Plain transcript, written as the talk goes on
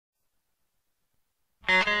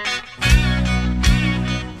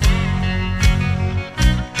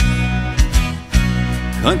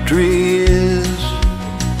Country is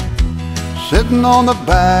sitting on the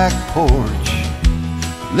back porch,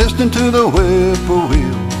 listening to the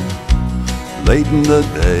whippoorwill late in the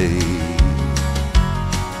day.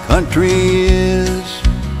 Country is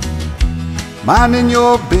minding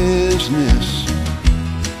your business,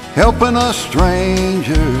 helping a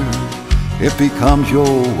stranger if he comes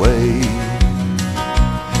your way.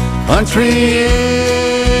 Country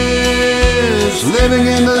is living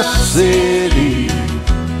in the city,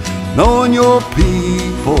 knowing your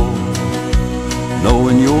people,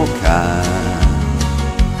 knowing your kind.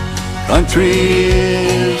 Country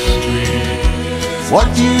is what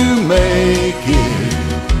you make it.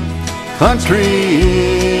 Country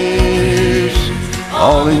is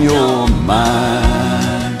all in your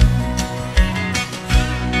mind.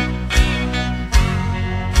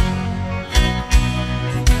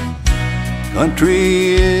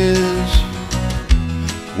 Country is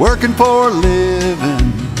working for a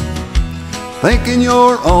living, thinking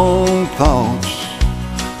your own thoughts,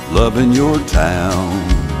 loving your town.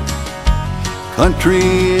 Country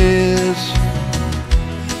is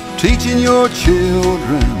teaching your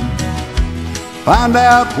children, find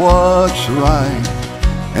out what's right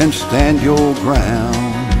and stand your ground.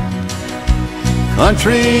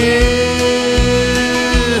 Country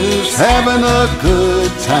is having a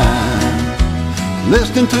good time,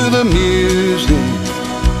 listening to the music,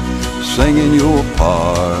 singing your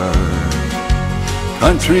part.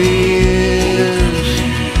 Country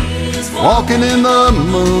is walking in the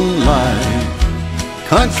moonlight.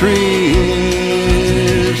 Country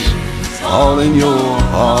is all in your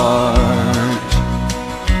heart.